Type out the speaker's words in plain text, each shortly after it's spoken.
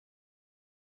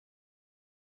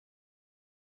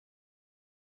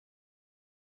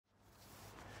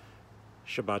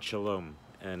Shabbat Shalom,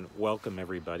 and welcome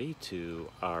everybody to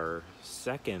our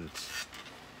second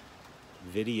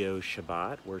video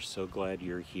Shabbat. We're so glad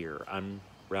you're here. I'm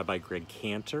Rabbi Greg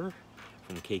Cantor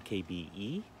from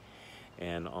KKBE,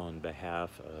 and on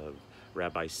behalf of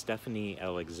Rabbi Stephanie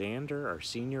Alexander, our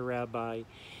senior rabbi,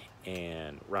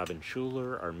 and Robin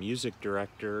Schuler, our music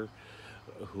director,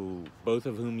 both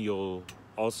of whom you'll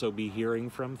also be hearing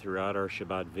from throughout our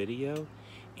Shabbat video,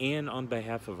 and on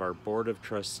behalf of our Board of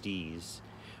Trustees,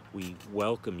 we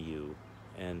welcome you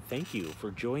and thank you for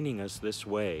joining us this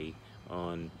way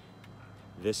on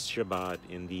this Shabbat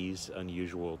in these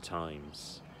unusual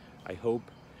times. I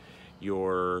hope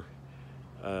your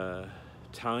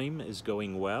time is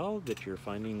going well, that you're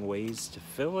finding ways to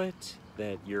fill it,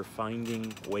 that you're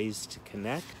finding ways to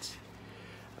connect.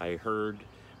 I heard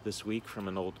this week from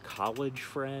an old college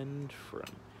friend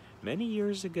from many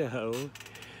years ago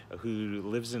who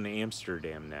lives in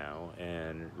Amsterdam now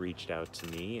and reached out to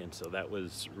me, and so that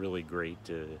was really great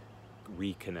to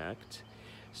reconnect.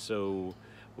 So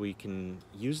we can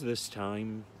use this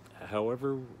time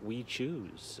however we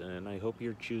choose, and I hope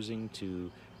you're choosing to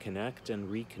connect and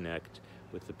reconnect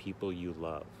with the people you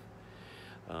love.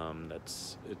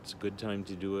 It's a good time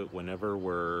to do it whenever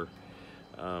we're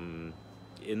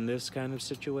in this kind of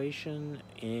situation,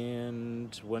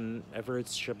 and whenever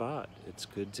it's Shabbat, it's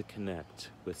good to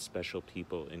connect with special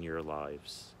people in your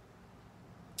lives.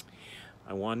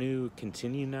 I want to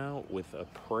continue now with a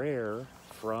prayer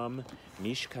from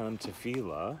Mishkan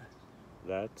Tefillah.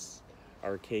 That's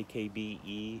our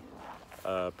KKBE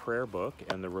prayer book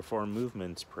and the Reform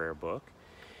Movement's prayer book.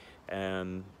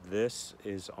 And this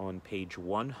is on page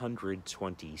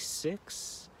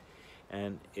 126,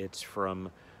 and it's from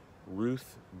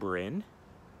Ruth Bryn,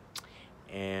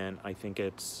 and I think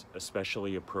it's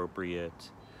especially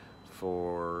appropriate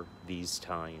for these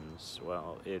times.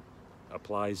 Well, it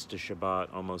applies to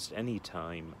Shabbat almost any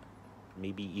time,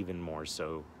 maybe even more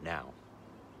so now.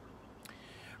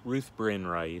 Ruth Bryn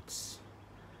writes,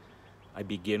 "I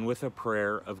begin with a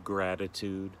prayer of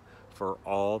gratitude for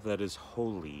all that is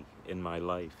holy in my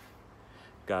life.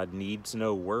 God needs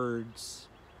no words,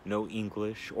 no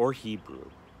English or Hebrew,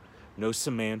 no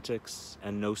semantics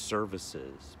and no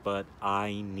services, but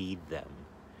I need them.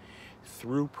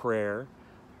 Through prayer,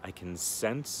 I can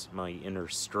sense my inner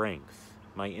strength,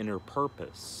 my inner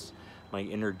purpose, my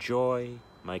inner joy,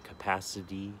 my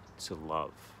capacity to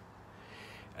love.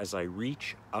 As I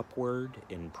reach upward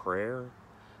in prayer,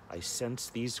 I sense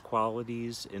these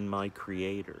qualities in my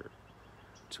Creator.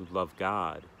 To love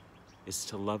God is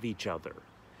to love each other,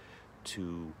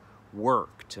 to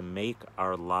work to make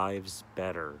our lives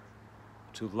better.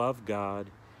 To love God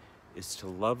is to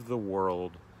love the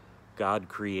world God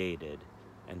created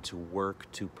and to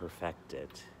work to perfect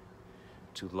it.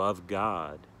 To love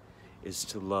God is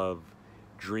to love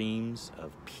dreams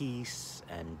of peace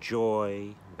and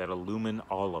joy that illumine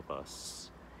all of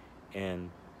us, and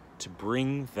to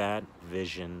bring that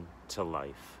vision to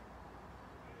life.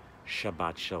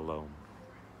 Shabbat Shalom."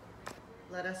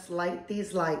 Let Us Light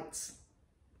These Lights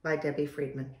by Debbie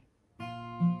Friedman.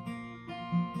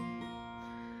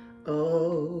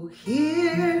 Oh,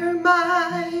 hear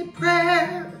my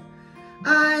prayer,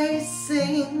 I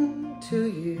sing to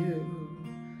you.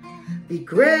 Be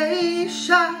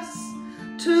gracious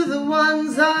to the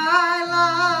ones I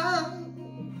love,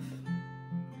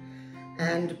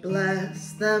 and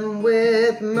bless them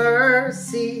with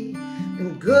mercy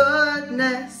and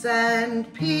goodness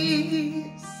and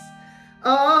peace.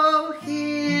 Oh,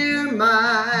 hear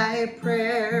my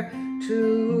prayer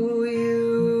to you.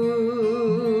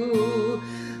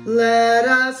 Let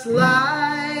us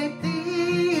light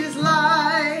these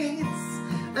lights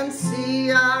and see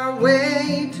our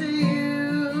way to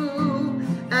you,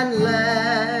 and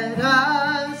let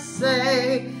us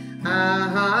say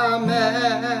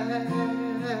Amen.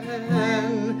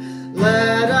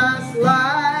 Let us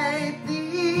light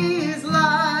these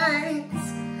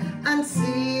lights and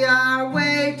see our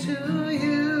way to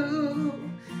you,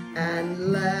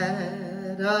 and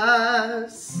let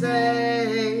us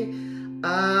say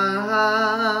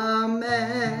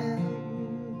Amen.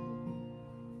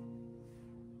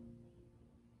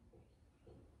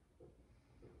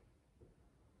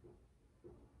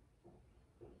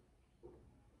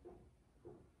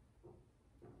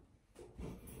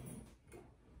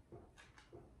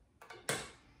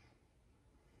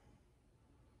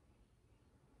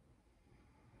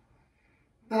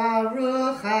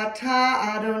 Baruch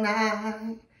atah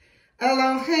Adonai,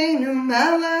 Eloheinu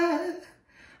melech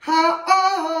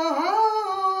ha'olam,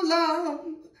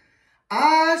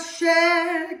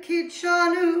 asher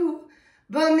kitshanu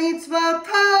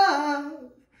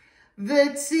b'mitzvotav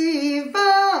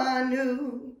v'tzivanu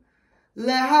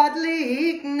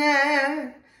lehadlik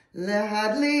ner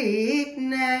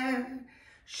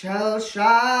shel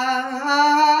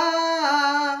Shabbat.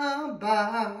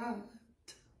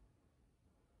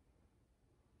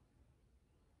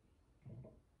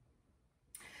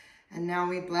 And now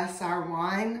we bless our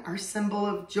wine, our symbol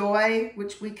of joy,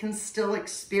 which we can still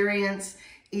experience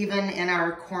even in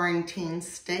our quarantine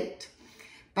state.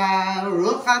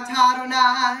 Baruch atah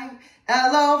Adonai,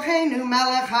 Eloheinu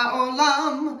melech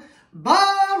haolam,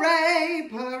 borei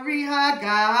peri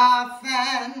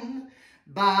hagafen.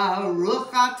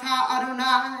 Baruch atah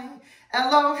Adonai,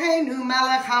 Eloheinu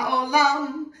melech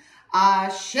haolam,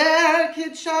 asher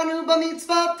kidshanu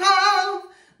b'mitzvotav,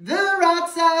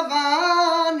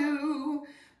 v'ratzavanu,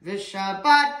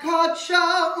 v'shabbat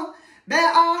kodsho,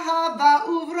 be'ahava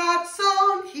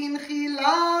uvratzon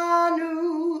hinchilanu,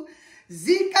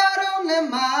 zikaron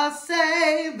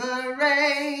lemaseh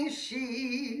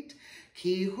v'reishit,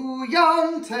 ki hu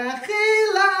yom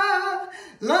techila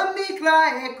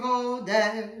l'mikra'e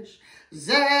kodesh,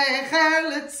 zecher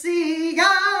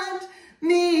l'tziyat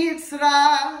Mitzrayim.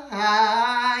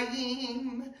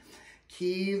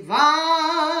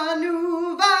 Kivanu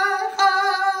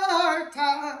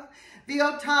v'charta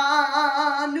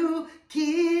v'otanu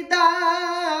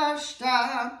kidashta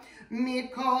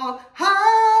mikol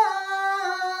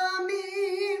ha'amim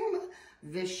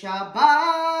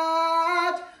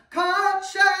v'shabbat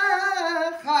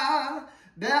kodshecha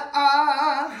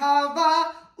be'ahava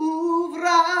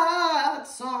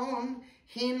uvratzon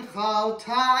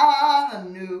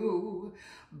hinchaltanu.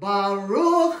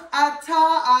 Baruch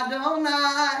atah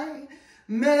Adonai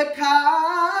mekadesh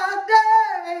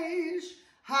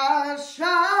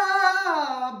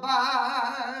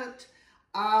haShabbat.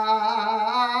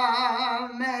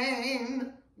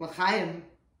 Amen. L'chaim.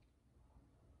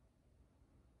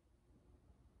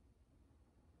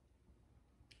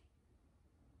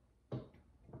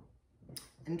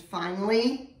 And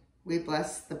finally, we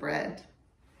bless the bread.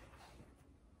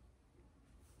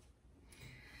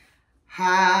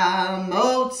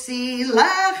 Hamotzi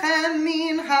lechem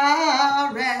min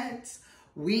haaretz.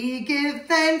 We give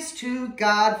thanks to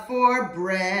God for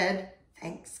bread.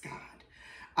 Thanks, God.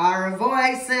 Our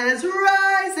voices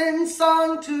rise in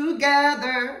song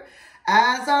together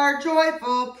as our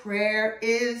joyful prayer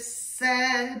is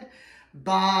said.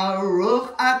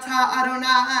 Baruch atah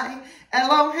Adonai,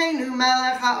 Eloheinu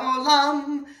melech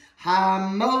haolam,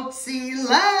 hamotzi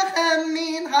lechem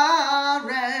min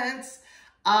haaretz.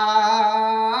 Amen.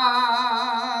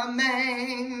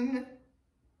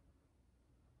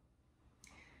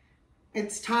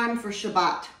 It's time for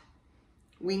Shabbat.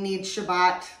 We need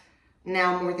Shabbat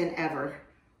now more than ever.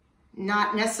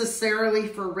 Not necessarily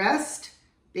for rest,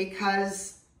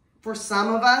 because for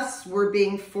some of us, we're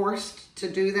being forced to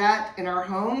do that in our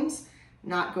homes,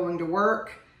 not going to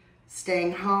work,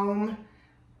 staying home.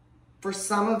 For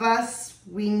some of us,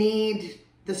 we need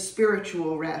the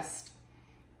spiritual rest.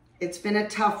 It's been a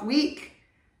tough week,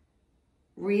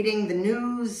 reading the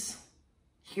news,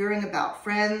 hearing about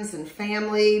friends and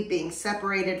family being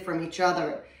separated from each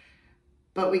other.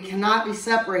 But we cannot be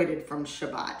separated from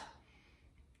Shabbat.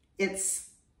 It's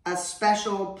a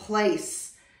special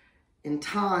place in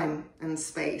time and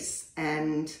space,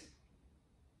 and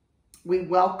we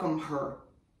welcome her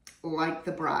like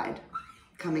the bride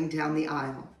coming down the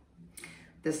aisle.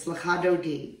 This Lecha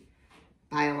Dodi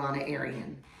by Alana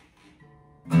Arian.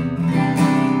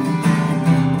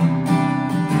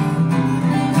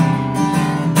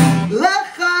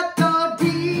 Lecha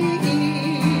Dodi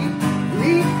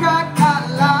likrat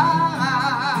Kahal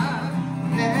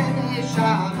v'nei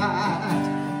Shabbat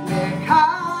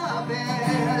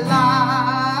lekabela.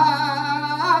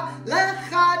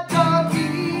 Lecha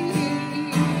Dodi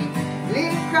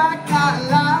likrat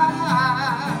Kahal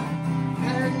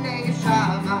v'nei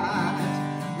Shabbat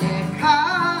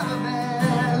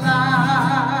lekabela.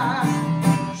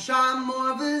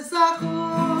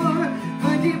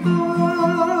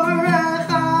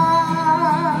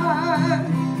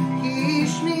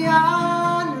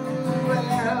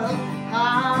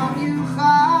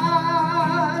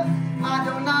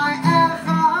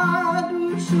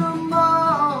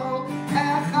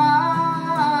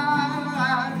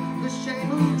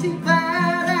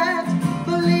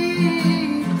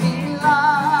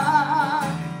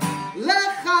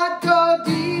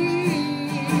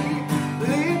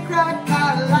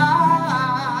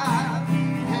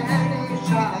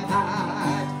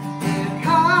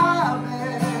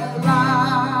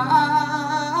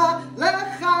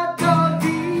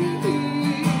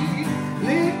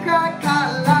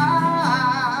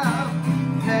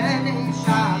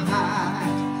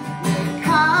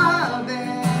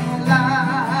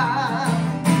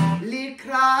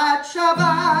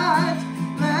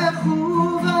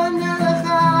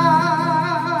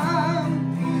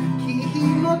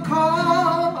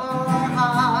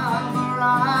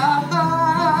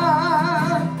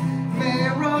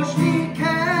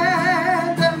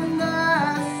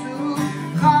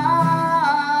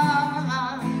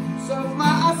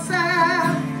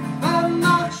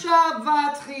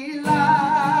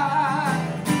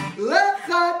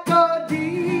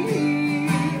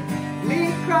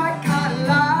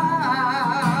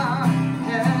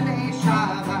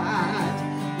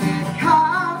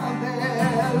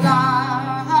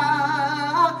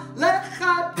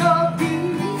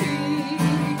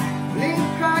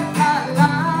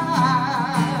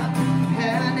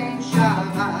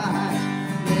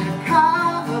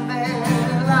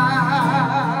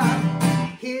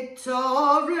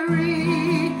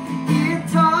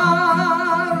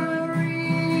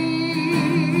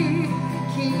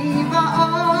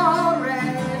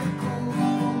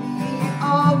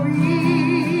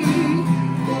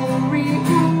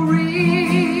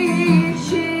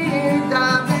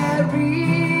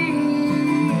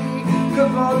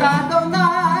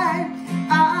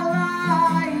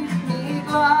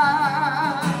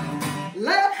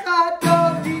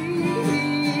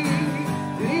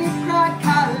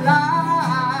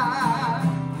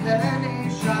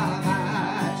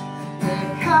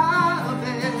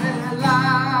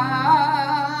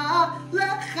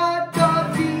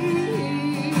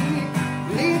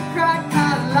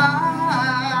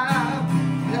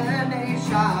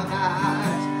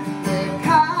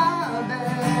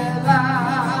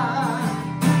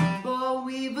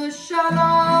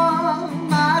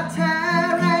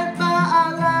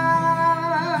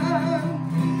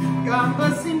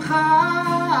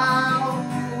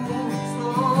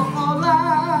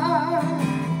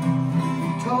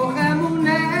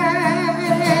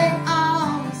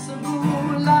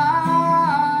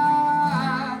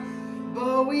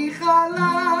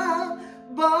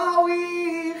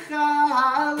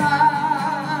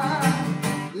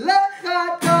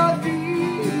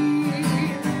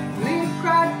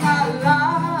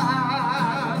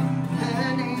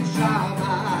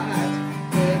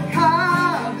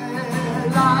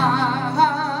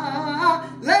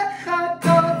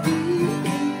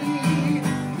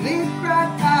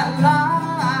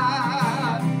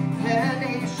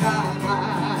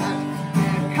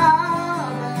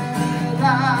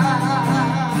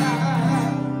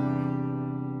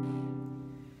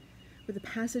 With the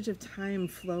passage of time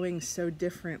flowing so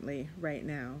differently right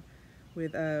now,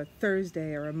 with a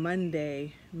Thursday or a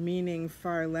Monday meaning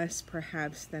far less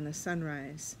perhaps than a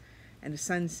sunrise and a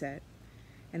sunset,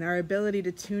 and our ability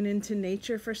to tune into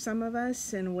nature for some of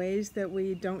us in ways that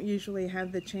we don't usually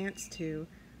have the chance to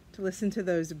listen to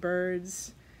those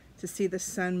birds, to see the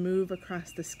sun move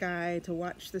across the sky, to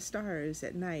watch the stars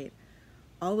at night.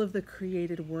 All of the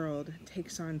created world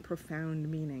takes on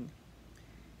profound meaning.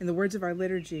 In the words of our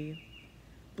liturgy,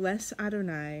 bless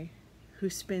Adonai, who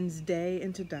spins day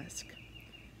into dusk.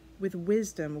 With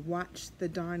wisdom, watch the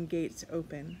dawn gates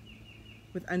open.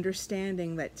 With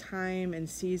understanding, let time and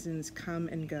seasons come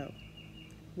and go.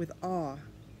 With awe,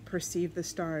 perceive the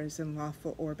stars in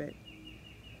lawful orbit.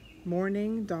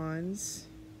 Morning dawns,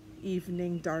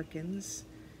 evening darkens,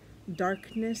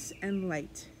 darkness and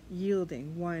light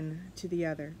yielding one to the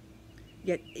other,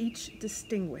 yet each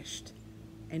distinguished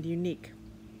and unique.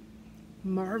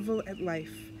 Marvel at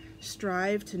life,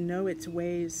 strive to know its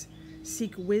ways,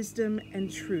 seek wisdom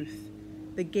and truth,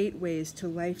 the gateways to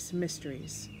life's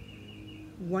mysteries.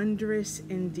 Wondrous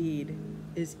indeed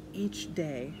is each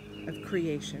day of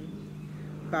creation.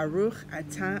 Baruch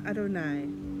atah Adonai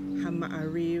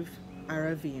hama'ariv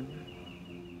aravim.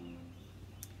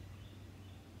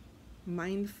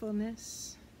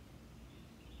 Mindfulness,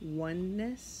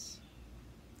 oneness,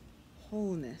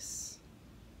 wholeness,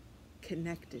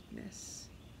 connectedness.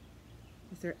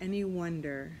 Is there any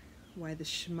wonder why the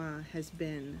Shema has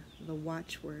been the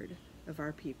watchword of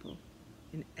our people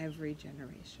in every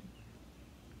generation?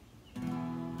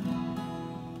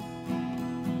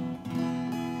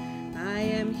 I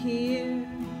am here,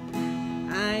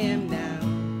 I am now,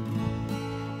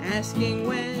 asking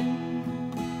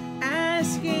when,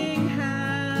 asking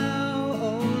how,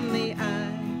 only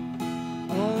I,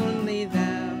 only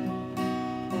thou,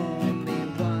 only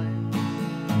one.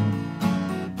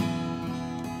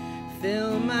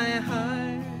 Fill my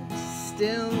heart,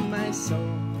 still my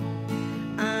soul,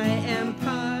 I am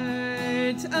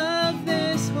part of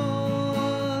this whole.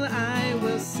 I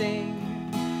will sing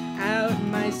out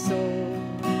my soul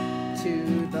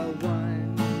to the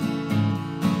one.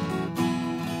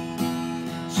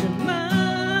 Shema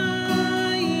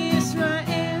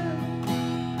Yisrael,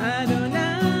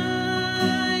 Adonai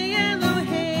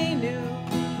Eloheinu,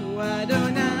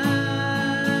 Adonai,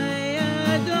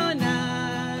 Adonai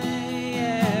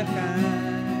Echad.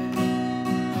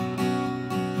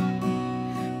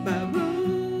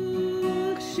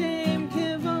 Baruch Shem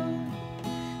Kevod,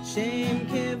 Shem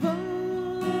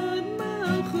Kevod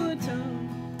Malchuto,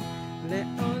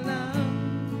 Le'olam,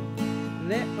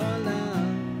 Le'olam.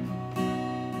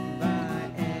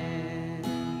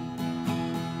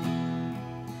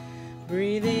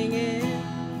 Breathing in,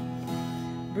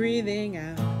 breathing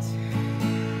out,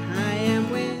 I am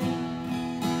with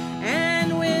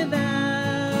and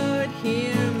without.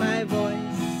 Hear my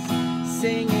voice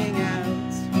singing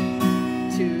out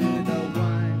to the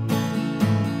one.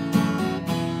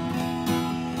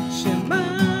 Shema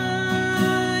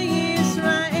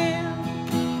Yisrael,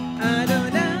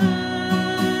 Adonai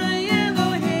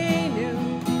Eloheinu,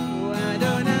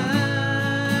 Adonai,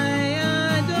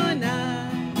 Adonai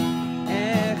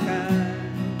Echad.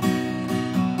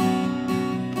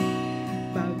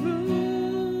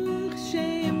 Baruch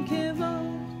Shem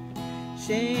Kevod,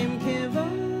 Shem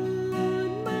Kevod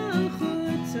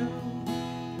Malchuto,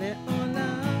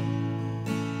 Le'olam,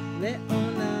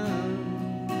 Le'olam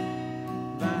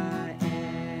Va'ed.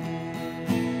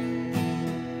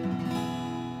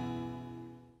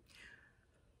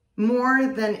 More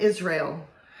than Israel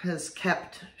has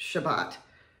kept Shabbat,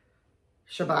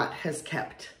 Shabbat has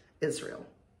kept Israel.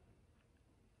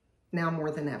 Now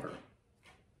more than ever.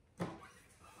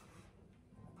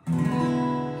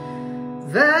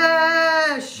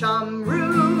 Veshamru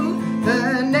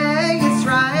b'nei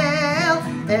Yisrael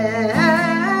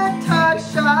et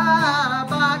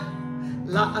ha-Shabbat,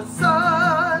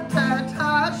 la'asot et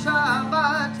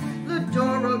ha-Shabbat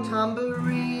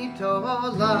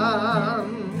olam.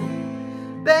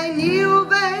 Beini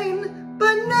uvein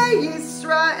b'nei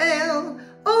Yisrael,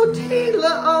 oti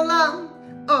le'olam,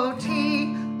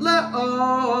 oti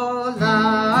le'olam.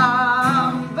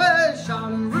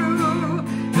 V'shamru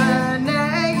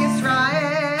b'nei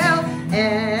Yisrael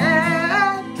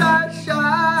et ha-Shabbat,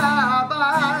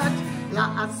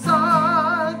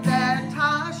 la'asot et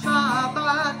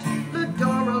ha-Shabbat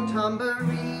l'dorotam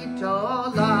berit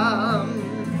olam.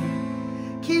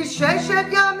 Ki sheshet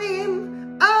yamim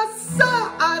asa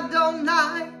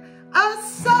Adonai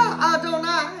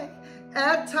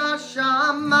et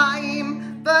ha-shamayim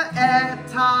ve'et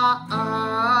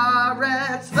ha'aretz,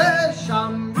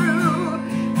 v'shamru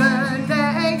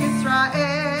b'nei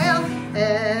Yisrael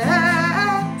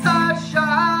et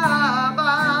ha-Shabbat,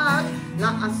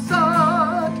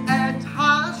 la'asot et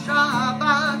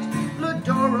ha-Shabbat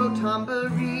l'dorotam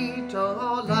berit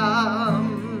olam.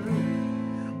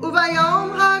 Uvayom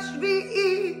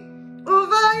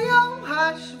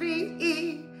hashvi'i,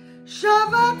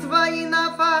 Shabbat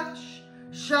vayinafash,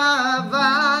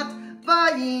 Shabbat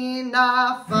vayinafash,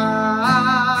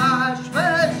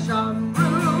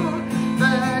 v'shamru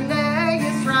b'nei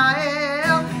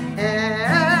Yisrael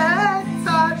et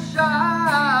ha-Shabbat,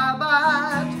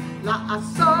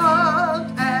 la'asot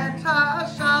et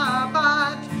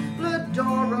ha-Shabbat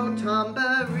l'dorotam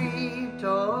berit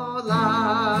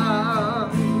olam.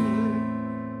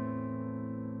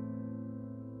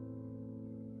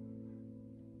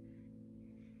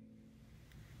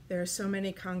 There are so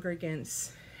many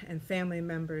congregants and family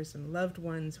members and loved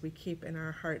ones we keep in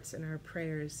our hearts and our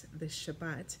prayers this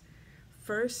Shabbat.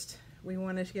 First, we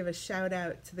want to give a shout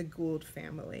out to the Gould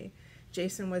family.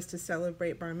 Jason was to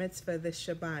celebrate Bar Mitzvah this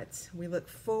Shabbat. We look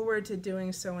forward to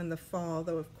doing so in the fall,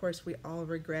 though of course we all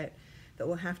regret that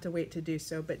we'll have to wait to do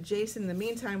so. But Jason, in the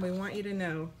meantime, we want you to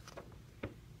know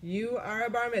you are a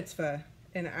Bar Mitzvah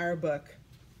in our book.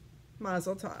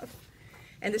 Mazel tov.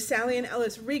 And to Sally and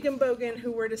Ellis Regenbogen,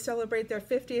 who were to celebrate their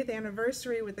 50th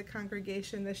anniversary with the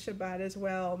congregation this Shabbat as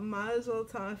well. Mazel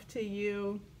tov to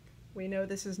you. We know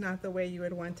this is not the way you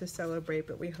would want to celebrate,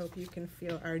 but we hope you can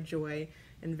feel our joy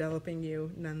enveloping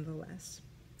you nonetheless.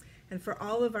 And for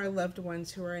all of our loved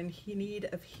ones who are in need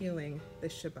of healing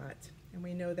this Shabbat, and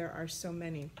we know there are so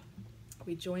many,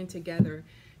 we join together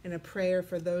in a prayer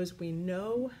for those we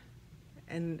know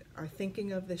and are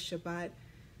thinking of this Shabbat,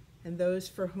 and those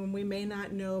for whom we may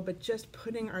not know, but just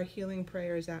putting our healing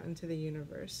prayers out into the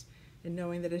universe and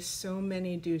knowing that as so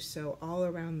many do so all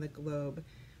around the globe,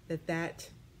 that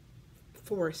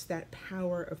force, that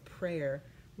power of prayer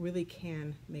really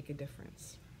can make a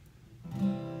difference.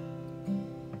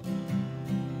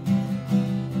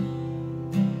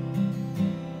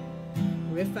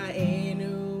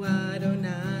 Rifa'enu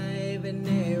Adonai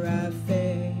v'nei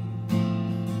Rafeh,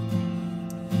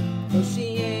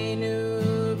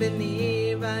 Hoshienu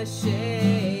b'ni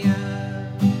v'ashea,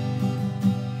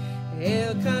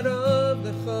 El karov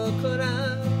l'chol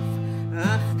korav,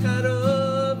 ach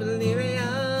karov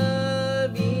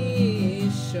l'reav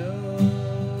yisho.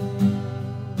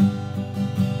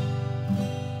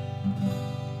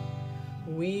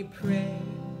 We pray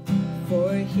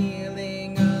for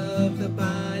healing of the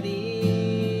body.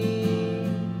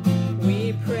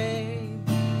 We pray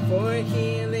for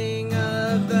healing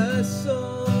of the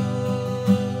soul,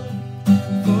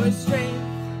 for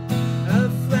strength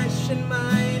of flesh and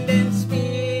mind and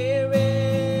spirit.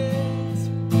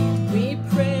 We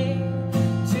pray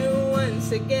to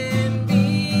once again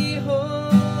be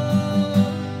whole.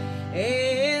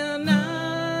 El Narifana.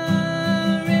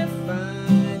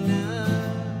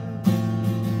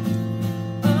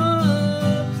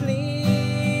 Oh,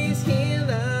 please heal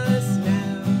us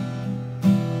now.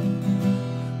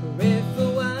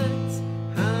 Rifuat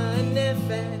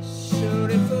ha-nefesh,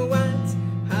 rifuat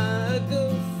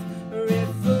ha-guf,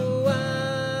 rifuat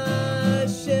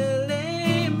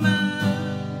shelema.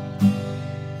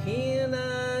 Heal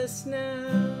us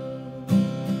now.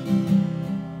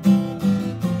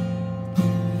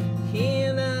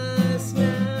 Heal us now.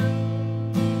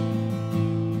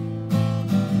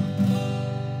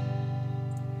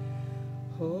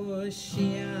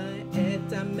 Hoshia et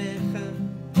amecha,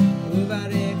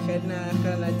 uvarech et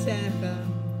nachalatecha,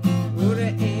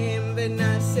 ureim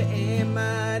v'naseim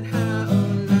ad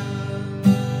ha'olam.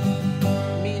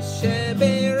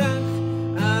 Misheberach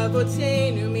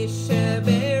avotenu,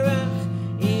 misheberach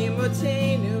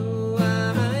imotenu,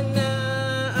 ahana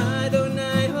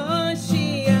Adonai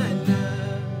Hoshiana.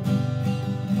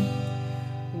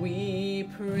 We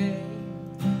pray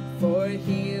for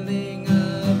healing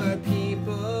of our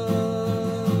people.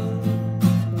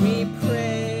 We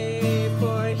pray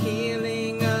for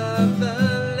healing of the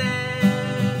land.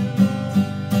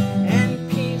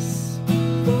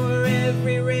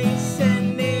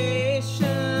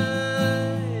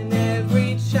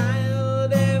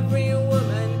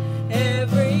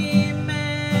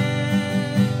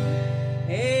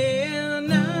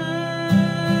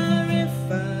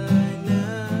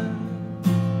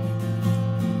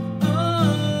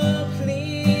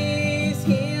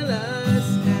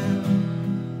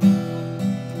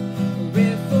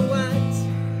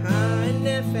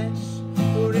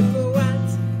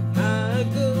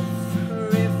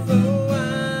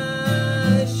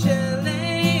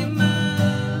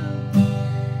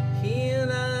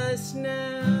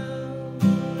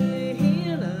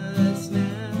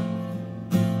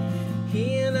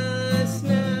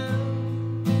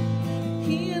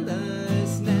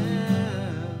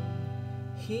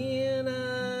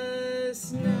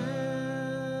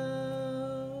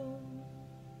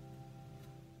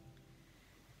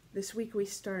 This week we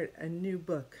start a new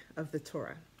book of the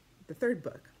Torah, the third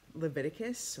book,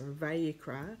 Leviticus or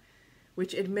Vayikra,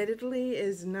 which admittedly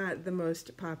is not the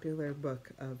most popular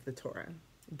book of the Torah,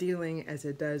 dealing as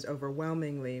it does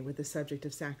overwhelmingly with the subject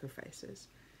of sacrifices.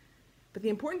 But the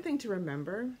important thing to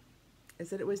remember is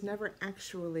that it was never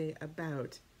actually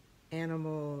about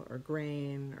animal or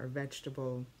grain or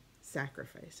vegetable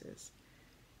sacrifices.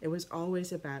 It was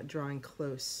always about drawing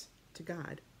close to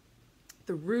God.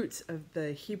 The roots of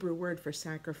the Hebrew word for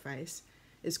sacrifice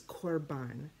is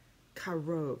korban,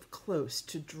 karov, close,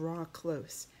 to draw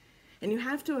close. And you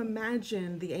have to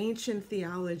imagine the ancient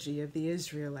theology of the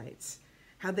Israelites,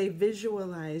 how they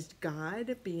visualized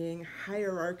God being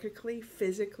hierarchically,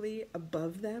 physically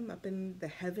above them, up in the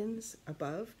heavens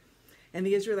above, and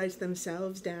the Israelites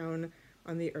themselves down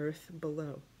on the earth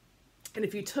below. And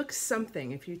if you took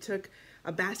something, if you took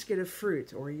a basket of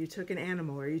fruit, or you took an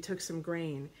animal, or you took some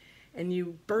grain, and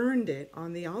you burned it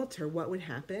on the altar, what would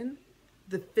happen?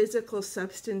 The physical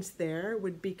substance there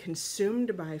would be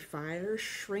consumed by fire,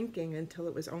 shrinking until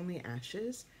it was only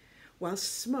ashes, while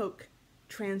smoke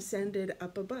transcended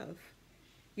up above.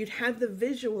 You'd have the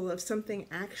visual of something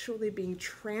actually being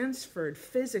transferred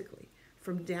physically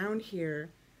from down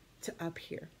here to up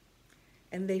here.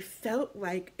 And they felt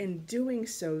like in doing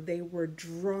so, they were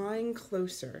drawing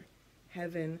closer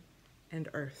heaven and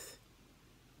earth.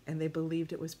 And they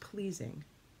believed it was pleasing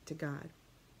to God.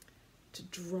 To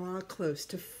draw close,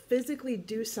 to physically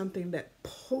do something that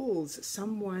pulls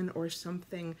someone or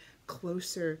something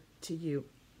closer to you.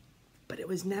 But it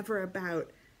was never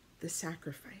about the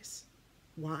sacrifice.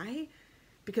 Why?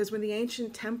 Because when the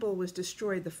ancient temple was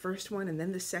destroyed, the first one and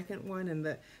then the second one, and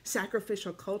the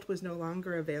sacrificial cult was no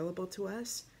longer available to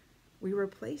us, we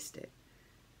replaced it.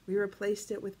 We replaced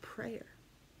it with prayer.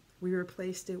 We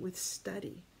replaced it with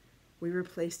study. We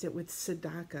replaced it with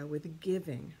tzedakah, with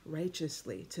giving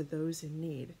righteously to those in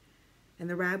need. And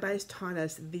the rabbis taught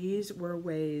us these were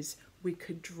ways we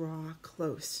could draw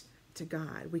close to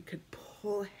God. We could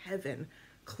pull heaven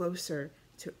closer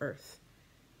to earth.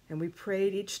 And we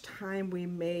prayed each time we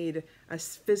made a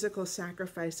physical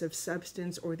sacrifice of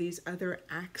substance or these other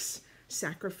acts,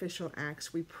 sacrificial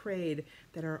acts, we prayed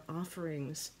that our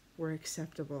offerings were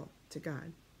acceptable to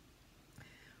God.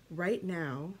 Right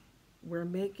now, we're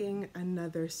making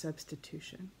another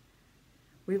substitution.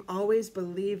 We've always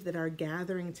believed that our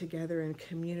gathering together in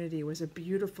community was a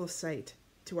beautiful sight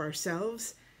to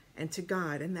ourselves and to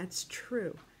God, and that's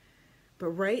true. But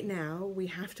right now, we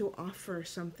have to offer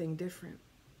something different.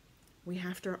 We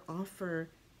have to offer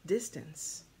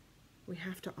distance. We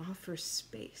have to offer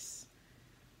space.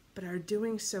 But our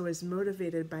doing so is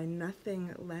motivated by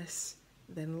nothing less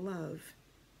than love,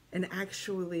 and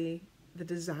actually the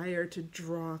desire to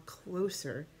draw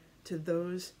closer to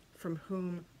those from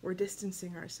whom we're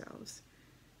distancing ourselves.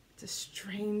 It's a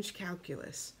strange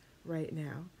calculus right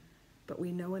now, but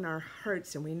we know in our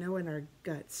hearts and we know in our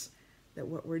guts that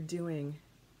what we're doing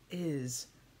is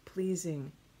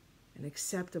pleasing and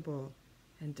acceptable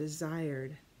and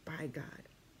desired by God.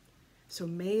 So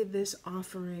may this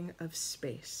offering of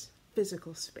space,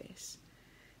 physical space,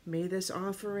 may this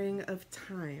offering of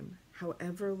time,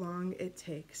 however long it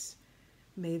takes,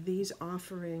 may these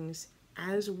offerings,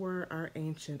 as were our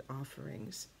ancient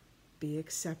offerings, be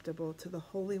acceptable to the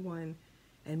Holy One,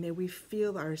 and may we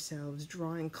feel ourselves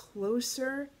drawing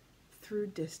closer through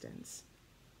distance,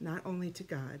 not only to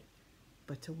God,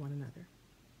 but to one another.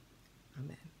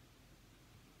 Amen.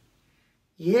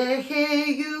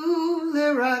 Yeheyu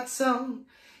leratzon,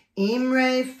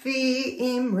 imre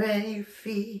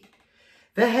fi,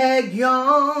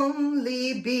 v'hegyon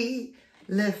libi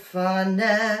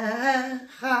lefanecha.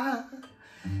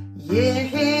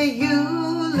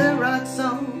 Yeheyu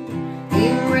leratzon,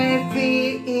 imre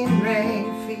fi,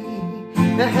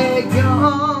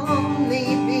 v'hegyon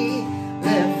libi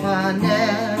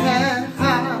lefanecha.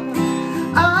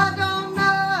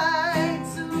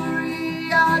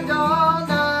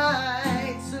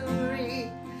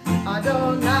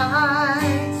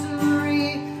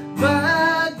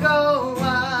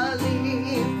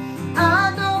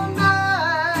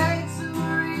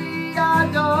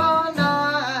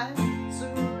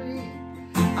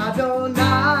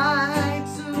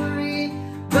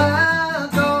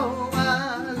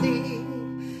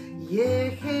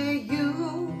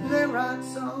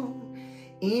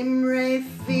 Imre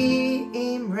fi,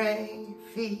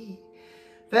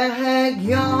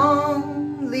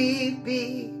 v'hegyon libi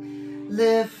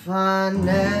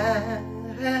lefanecha.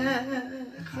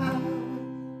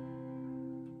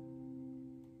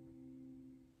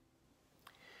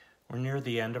 We're near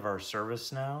the end of our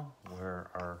service now, where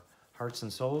our hearts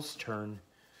and souls turn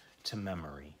to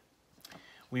memory.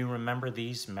 We remember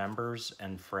these members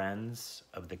and friends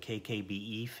of the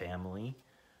KKBE family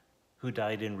who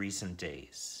died in recent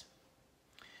days.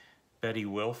 Betty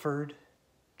Wilford,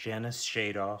 Janice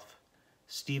Shadoff,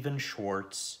 Stephen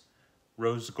Schwartz,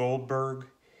 Rose Goldberg,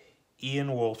 Ian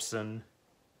Wolfson,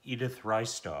 Edith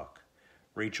Reistock,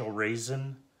 Rachel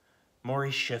Raisin,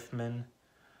 Maury Schiffman,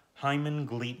 Hyman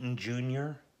Gleaton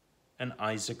Jr., and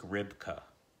Isaac Ribka.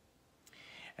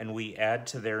 And we add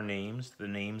to their names the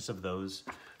names of those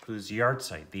whose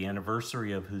yahrzeit, the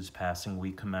anniversary of whose passing,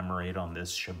 we commemorate on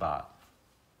this Shabbat.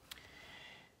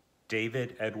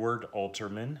 David Edward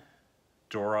Alterman,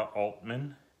 Dora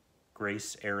Altman,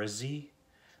 Grace Arazi,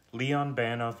 Leon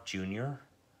Banoff Jr.,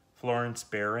 Florence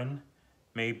Barron,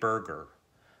 May Berger,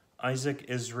 Isaac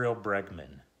Israel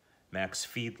Bregman, Max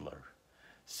Fiedler,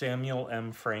 Samuel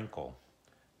M. Frankel,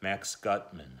 Max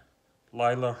Gutman,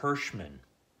 Lila Hirschman,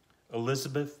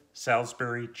 Elizabeth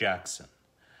Salisbury Jackson,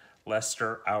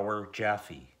 Lester Auer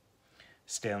Jaffe,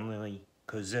 Stanley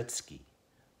Kozitsky,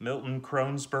 Milton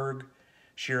Kronsberg,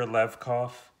 Shira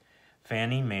Levkoff,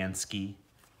 Fanny Mansky,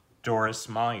 Doris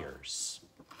Myers,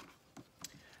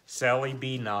 Sally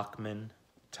B. Nachman,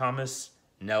 Thomas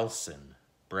Nelson,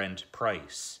 Brent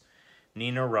Price,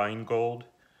 Nina Reingold,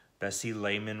 Bessie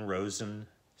Lehman Rosen,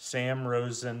 Sam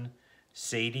Rosen,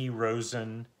 Sadie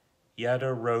Rosen,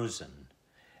 Yetta Rosen,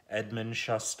 Edmund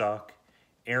Shostak,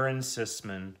 Aaron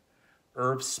Sisman,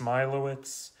 Irv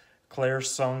Smilowitz, Claire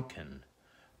Sonkin,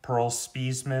 Pearl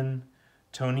Spiesman,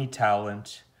 Tony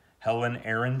Talent, Helen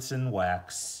Aronson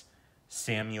Wax,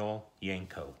 Samuel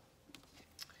Yanko.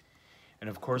 And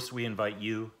of course, we invite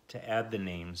you to add the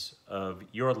names of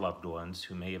your loved ones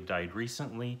who may have died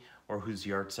recently or whose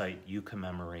yahrzeit you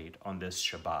commemorate on this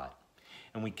Shabbat.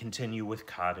 And we continue with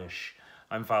Kadosh.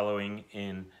 I'm following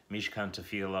in Mishkan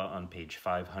Tefillah on page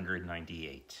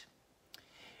 598.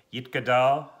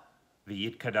 Yitgadal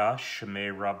v'yitkadash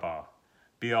shemei rabbah,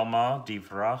 bi'alma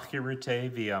divrach hirute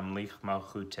v'amlich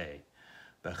malchute,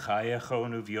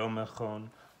 b'chayachon uv'yomachon,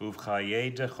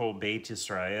 uv'chaye dechol Beit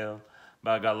Yisrael,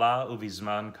 b'agala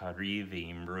uv'izman kari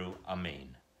v'imru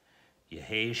amen.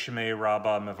 Yehei shemei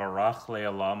rabbah mevarach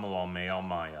le'alam l'olmei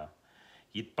almaya,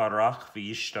 Yitbarach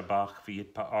v'yishtabach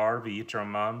v'yitpa'ar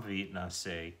v'yitramam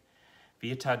v'yitnaseh,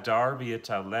 v'yitadar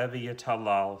v'yitalev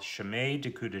v'yitalal, shemei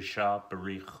dekudesha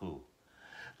barichu,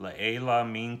 la'ela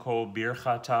min kol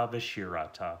birchata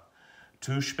v'shirata,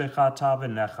 tushbechata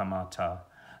v'nechamata,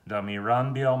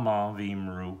 damiran bi'alma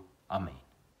v'imru, amen.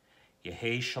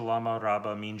 Yehei shalama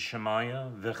rabba min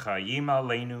shemaya, v'chayim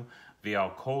aleinu,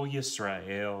 v'al kol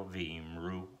Yisrael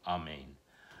v'imru, amen.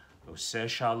 Oseh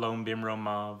shalom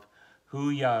bimromav, Hu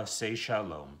Ya'aseh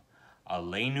Shalom,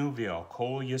 Aleinu v'al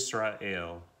kol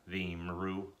Yisrael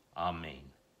v'imru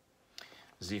amen.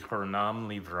 Zichronam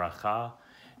livracha,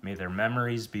 may their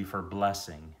memories be for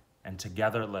blessing, and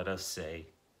together let us say,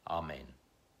 Amen.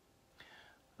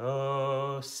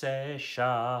 Oseh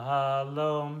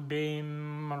Shalom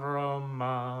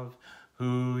bimromav,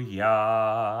 Hu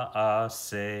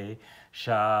Ya'aseh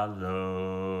Shalom,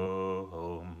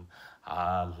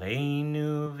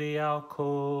 Aleinu v'al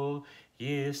kol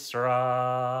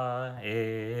Yisrael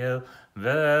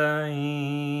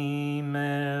v'imru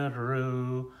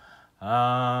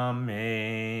amen.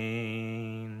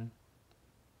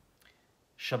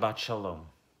 Shabbat Shalom.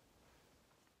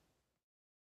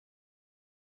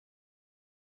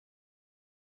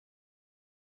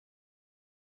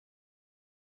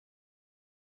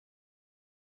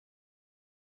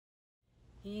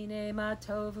 הנה מה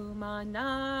טוב ומה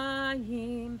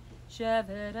נעים,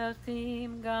 שבת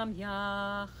אחים גם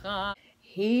יחד.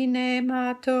 הנה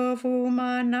מה טוב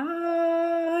ומה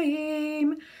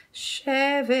נעים,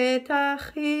 שבת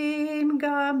אחים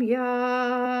גם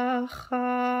יחד.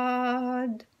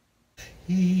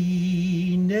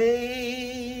 הנה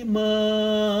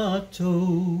מה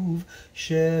טוב,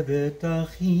 שבת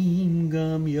אחים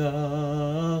גם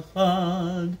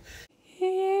יחד.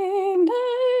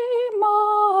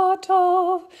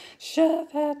 טוב,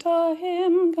 שבת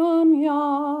אחים גם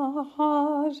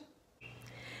יחד.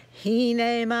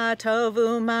 הנה מה טוב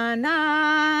ומה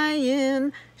נעים,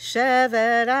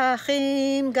 שבת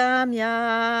אחים גם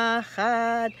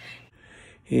יחד.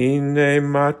 הנה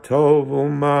מה טוב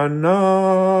ומה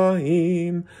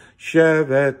נעים,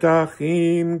 שבת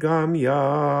אחים גם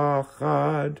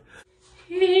יחד.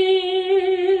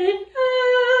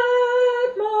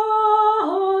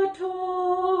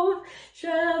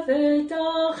 שבת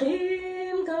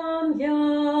אחים גם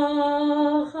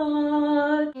יחד.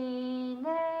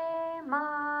 הנה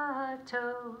מה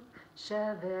טוב,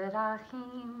 שבת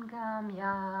אחים גם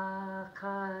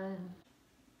יחד.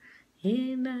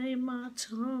 הנה מה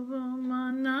טוב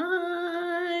ומה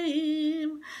נעים,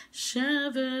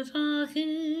 Shevet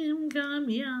Achim Gam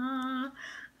Yachad.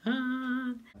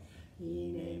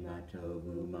 Hine ma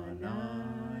tovu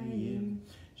manayim,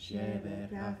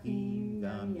 Shevet Achim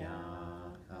Gam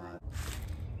Yachad.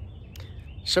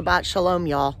 Shabbat Shalom,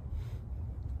 y'all.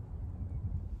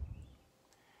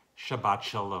 Shabbat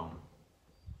Shalom.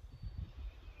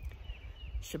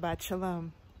 Shabbat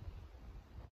Shalom.